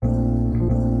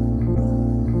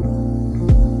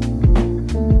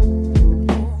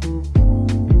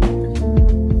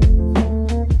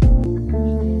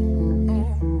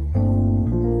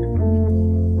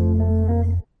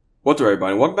What's up,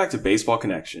 everybody? Welcome back to Baseball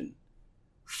Connection.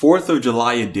 4th of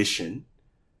July edition.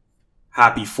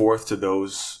 Happy 4th to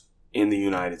those in the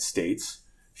United States.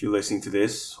 If you're listening to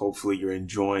this, hopefully you're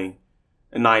enjoying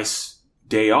a nice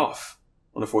day off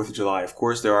on the 4th of July. Of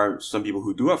course, there are some people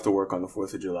who do have to work on the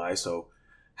 4th of July, so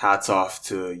hats off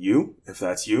to you, if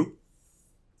that's you.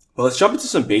 But let's jump into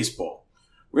some baseball.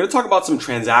 We're going to talk about some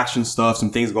transaction stuff,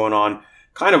 some things going on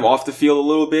kind of off the field a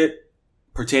little bit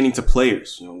pertaining to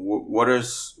players. You know, what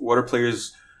are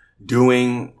players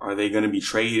doing? Are they going to be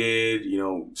traded? You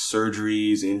know,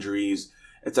 surgeries, injuries,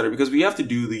 etc. Because we have to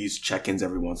do these check-ins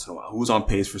every once in a while. Who's on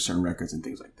pace for certain records and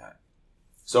things like that.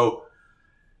 So,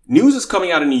 news is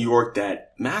coming out of New York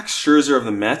that Max Scherzer of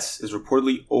the Mets is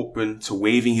reportedly open to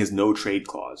waiving his no-trade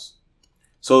clause.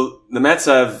 So, the Mets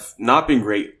have not been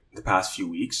great the past few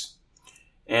weeks.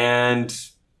 And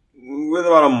with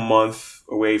about a month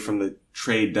away from the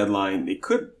trade deadline, they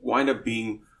could wind up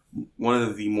being one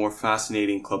of the more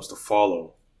fascinating clubs to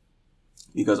follow,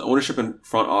 because ownership and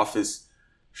front office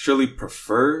surely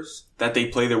prefers that they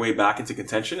play their way back into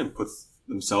contention and put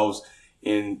themselves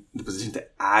in the position to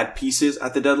add pieces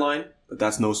at the deadline, but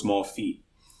that's no small feat.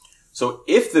 So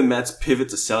if the Mets pivot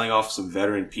to selling off some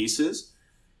veteran pieces,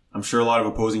 I'm sure a lot of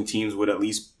opposing teams would at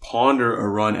least ponder a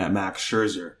run at Max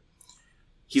Scherzer.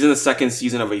 He's in the second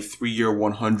season of a 3-year,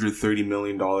 $130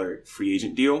 million free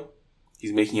agent deal.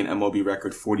 He's making an MLB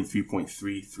record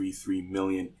 $43.333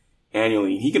 million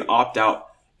annually. He can opt out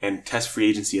and test free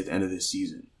agency at the end of this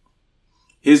season.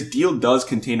 His deal does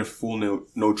contain a full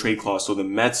no trade clause, so the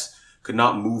Mets could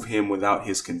not move him without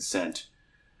his consent.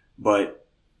 But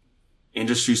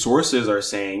industry sources are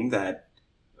saying that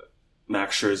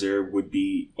Max Scherzer would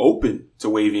be open to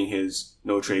waiving his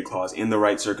no trade clause in the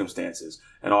right circumstances.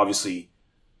 And obviously,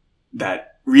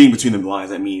 that reading between the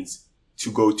lines, that means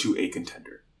to go to a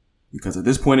contender. Because at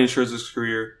this point in Scherzer's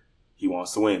career, he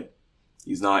wants to win.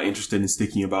 He's not interested in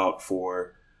sticking about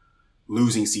for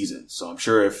losing seasons. So I'm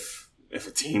sure if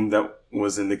a team that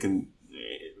was a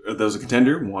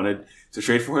contender wanted to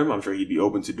trade for him, I'm sure he'd be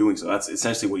open to doing so. That's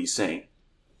essentially what he's saying.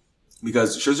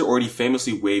 Because Scherzer already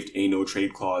famously waived a no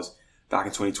trade clause back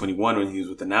in 2021 when he was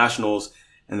with the Nationals,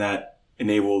 and that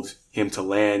enabled him to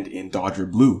land in Dodger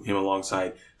Blue, him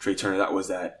alongside Trey Turner. That was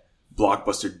that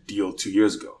blockbuster deal 2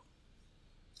 years ago.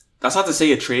 That's not to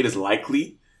say a trade is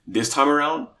likely this time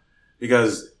around,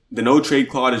 because the no trade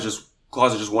clause is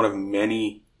just one of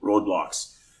many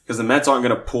roadblocks. Because the Mets aren't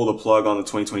going to pull the plug on the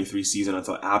 2023 season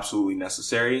until absolutely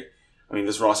necessary. I mean,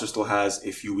 this roster still has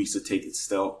a few weeks to take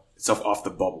itself off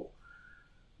the bubble.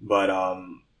 But,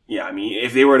 yeah, I mean,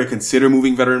 if they were to consider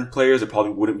moving veteran players, it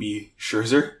probably wouldn't be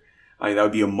Scherzer. I mean, that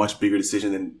would be a much bigger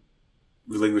decision than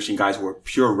relinquishing guys who are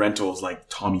pure rentals like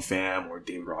Tommy Pham or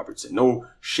David Robertson. No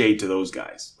shade to those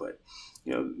guys, but,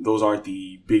 you know, those aren't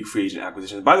the big free agent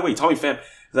acquisitions. By the way, Tommy Pham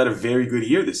has had a very good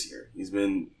year this year. He's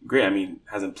been great. I mean,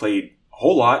 hasn't played a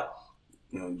whole lot,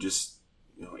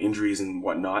 injuries and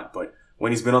whatnot, but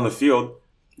when he's been on the field,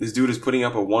 this dude is putting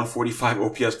up a 145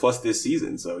 OPS plus this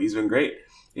season, so he's been great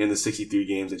in the 63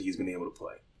 games that he's been able to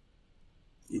play.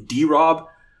 D-Rob,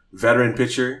 veteran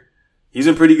pitcher, he's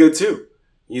been pretty good too.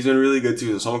 He's been really good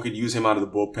too. So someone could use him out of the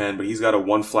bullpen, but he's got a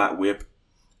 1-flat whip,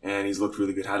 and he's looked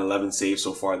really good. Had 11 saves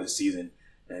so far this season,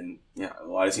 and yeah, a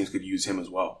lot of teams could use him as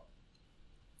well.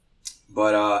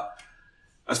 But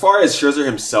as far as Scherzer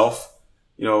himself,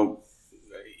 you know,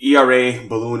 ERA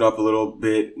ballooned up a little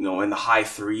bit, you know, in the high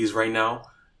threes right now.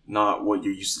 Not what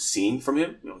you're used to seeing from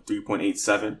him,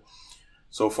 3.87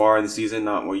 so far in the season.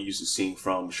 Not what you're used to seeing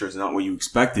from Scherzer. Not what you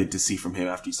expected to see from him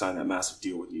after he signed that massive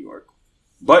deal with New York.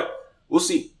 But we'll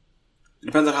see. It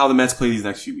depends on how the Mets play these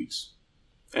next few weeks.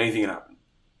 Anything can happen.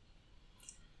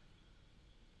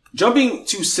 Jumping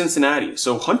to Cincinnati.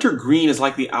 So Hunter Greene is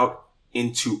likely out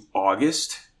into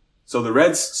August. So the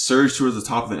Reds' surge towards the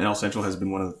top of the NL Central has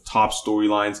been one of the top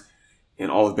storylines in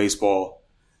all of baseball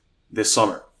this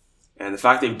summer. And the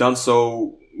fact they've done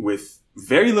so with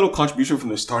very little contribution from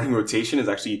their starting rotation is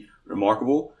actually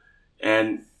remarkable.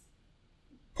 And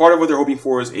part of what they're hoping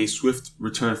for is a swift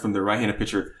return from their right-handed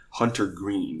pitcher, Hunter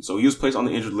Greene. So he was placed on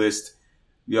the injured list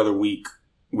the other week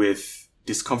with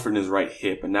discomfort in his right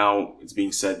hip. And now it's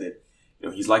being said that,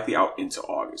 he's likely out into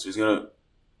August. So he's going to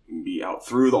be out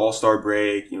through the All-Star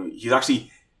break. He's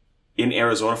actually in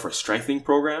Arizona for a strengthening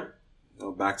program,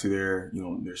 back to their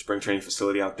spring training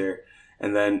facility out there.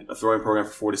 And then a throwing program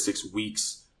for 4 to 6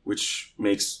 weeks, which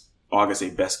makes August a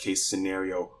best case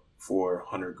scenario for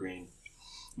Hunter Greene.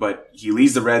 But he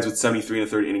leads the Reds with 73 and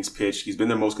a third innings pitched. He's been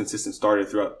their most consistent starter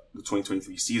throughout the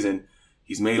 2023 season.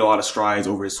 He's made a lot of strides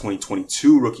over his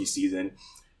 2022 rookie season,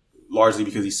 largely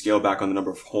because he scaled back on the number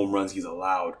of home runs he's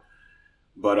allowed.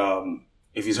 But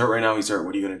if he's hurt right now, he's hurt.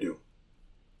 What are you going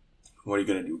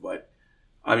to do? But,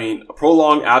 I mean, a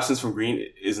prolonged absence from Greene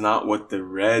is not what the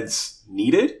Reds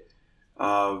needed.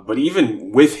 But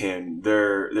even with him,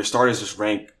 their starters just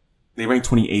rank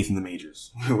 28th in the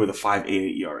majors with a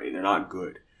 5.88 ERA. They're not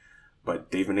good,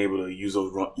 but they've been able to use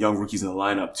those young rookies in the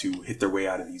lineup to hit their way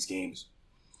out of these games.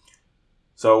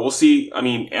 So we'll see. I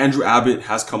mean, Andrew Abbott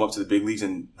has come up to the big leagues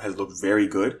and has looked very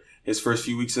good. His first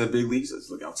few weeks in the big leagues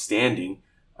has looked outstanding.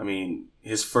 I mean,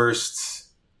 his first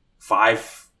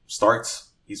 5 starts,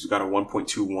 he's got a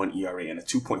 1.21 ERA and a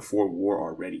 2.4 WAR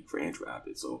already for Andrew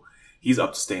Abbott. So he's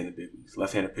up to stay in the big leagues.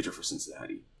 Left-handed pitcher for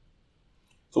Cincinnati.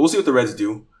 So we'll see what the Reds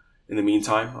do. In the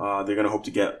meantime, they're going to hope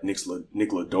to get Nick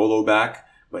Lodolo back,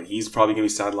 but he's probably going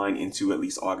to be sidelined into at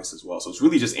least August as well. So it's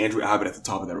really just Andrew Abbott at the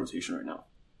top of that rotation right now.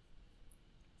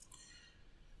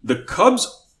 The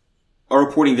Cubs are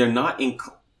reporting they're not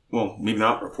maybe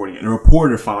not reporting it. A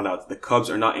reporter found out that the Cubs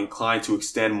are not inclined to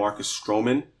extend Marcus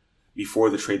Stroman before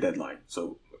the trade deadline.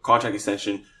 So a contract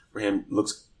extension for him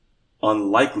looks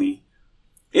unlikely.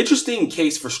 Interesting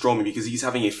case for Stroman because he's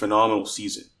having a phenomenal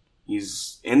season.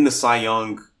 He's in the Cy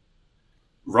Young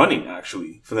running,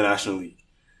 actually, for the National League.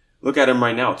 Look at him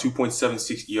right now,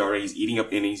 2.76 ERA. He's eating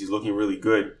up innings. He's looking really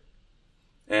good.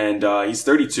 And he's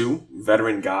 32,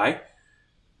 veteran guy.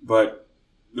 But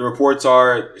the reports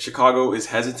are Chicago is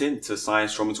hesitant to sign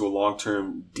Stroman to a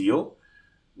long-term deal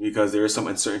because there is some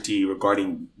uncertainty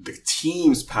regarding the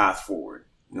team's path forward.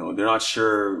 They're not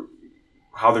sure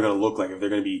how they're going to look like, if they're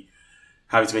going to be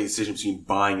having to make a decision between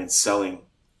buying and selling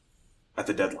at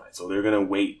the deadline. So they're going to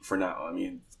wait for now. I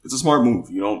mean, it's a smart move.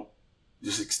 You don't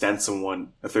just extend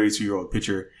someone, a 32-year-old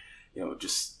pitcher,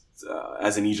 just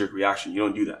as a knee-jerk reaction. You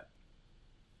don't do that.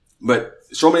 But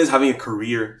Stroman is having a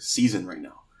career season right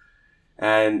now.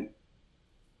 And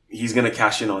he's going to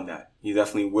cash in on that. He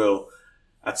definitely will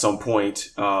at some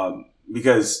point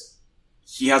because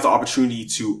he has the opportunity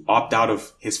to opt out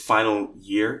of his final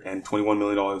year and $21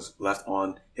 million left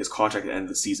on his contract at the end of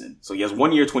the season. So he has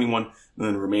 1 year, $21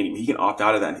 million remaining. He can opt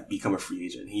out of that and become a free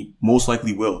agent. He most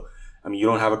likely will. I mean, you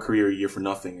don't have a career year for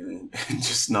nothing and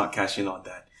just not cash in on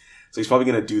that. So he's probably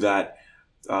going to do that.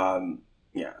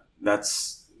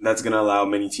 That's going to allow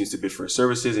many teams to bid for his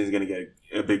services, and he's going to get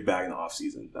a big bag in the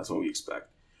offseason. That's what we expect.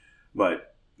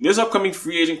 But this upcoming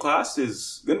free agent class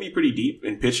is going to be pretty deep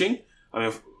in pitching. I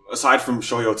mean, aside from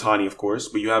Shohei Ohtani, of course,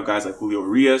 but you have guys like Julio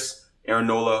Urias, Aaron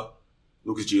Nola,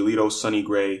 Lucas Giolito, Sonny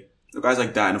Gray, guys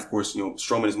like that. And of course,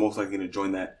 Stroman is most likely going to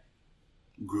join that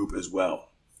group as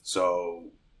well. So,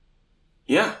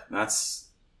 yeah, that's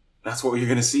what you're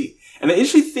going to see. And the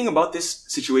interesting thing about this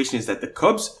situation is that the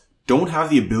Cubs don't have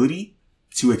the ability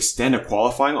to extend a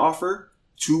qualifying offer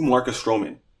to Marcus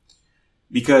Stroman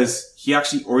because he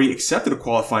actually already accepted a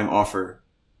qualifying offer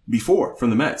before from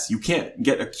the Mets. You can't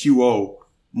get a QO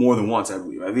more than once, I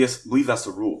believe. I believe that's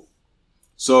the rule.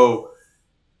 So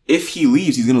if he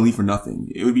leaves, he's going to leave for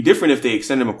nothing. It would be different if they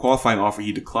extended him a qualifying offer,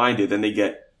 he declined it, then they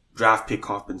get draft pick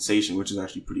compensation, which is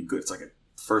actually pretty good. It's like a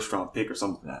first round pick or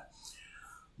something like that.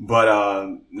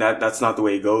 But that's not the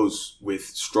way it goes with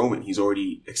Stroman. He's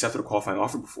already accepted a qualifying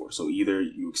offer before. So either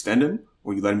you extend him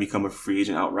or you let him become a free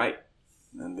agent outright.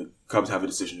 And the Cubs have a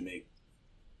decision to make.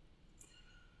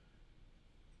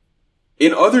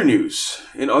 In other news,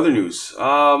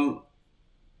 4th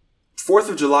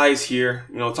of July is here.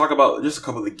 Talk about just a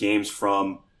couple of the games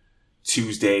from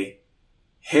Tuesday.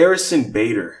 Harrison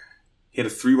Bader hit a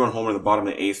 3-run homer in the bottom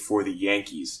of the 8th for the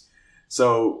Yankees.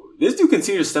 So this dude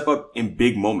continued to step up in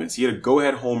big moments. He had a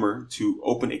go-ahead homer to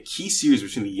open a key series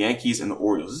between the Yankees and the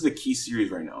Orioles. This is a key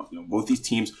series right now. Both these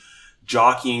teams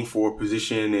jockeying for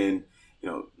position in,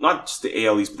 not just the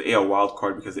AL East, but the AL wild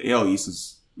card, because the AL East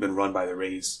has been run by the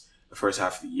Rays the first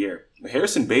half of the year. But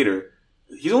Harrison Bader,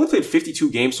 he's only played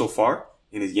 52 games so far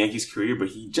in his Yankees career, but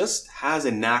he just has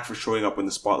a knack for showing up when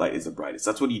the spotlight is the brightest.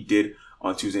 That's what he did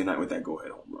on Tuesday night with that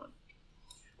go-ahead home run.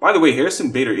 By the way,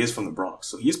 Harrison Bader is from the Bronx,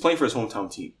 so he's playing for his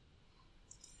hometown team.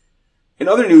 In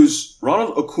other news,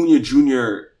 Ronald Acuña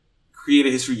Jr.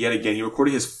 created history yet again. He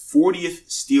recorded his 40th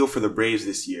steal for the Braves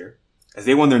this year, as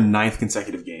they won their 9th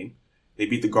consecutive game. They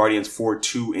beat the Guardians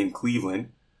 4-2 in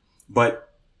Cleveland. But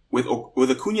with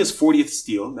Acuña's 40th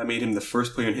steal, that made him the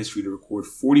first player in history to record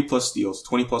 40-plus steals,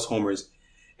 20-plus homers,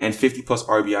 and 50-plus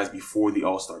RBIs before the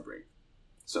All-Star break.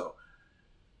 So,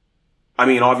 I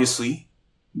mean, obviously,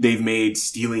 they've made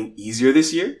stealing easier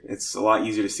this year. It's a lot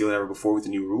easier to steal than ever before with the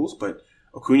new rules, but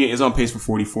Acuña is on pace for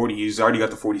 40-40. He's already got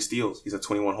the 40 steals. He's at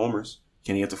 21 homers.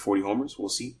 Can he get to 40 homers? We'll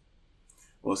see.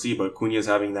 But Acuña is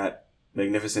having that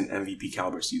magnificent MVP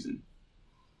caliber season.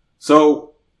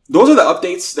 So, those are the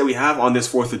updates that we have on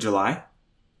this 4th of July.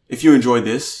 If you enjoyed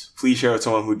this, please share with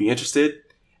someone who would be interested,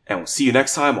 and we'll see you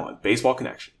next time on Baseball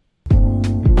Connection.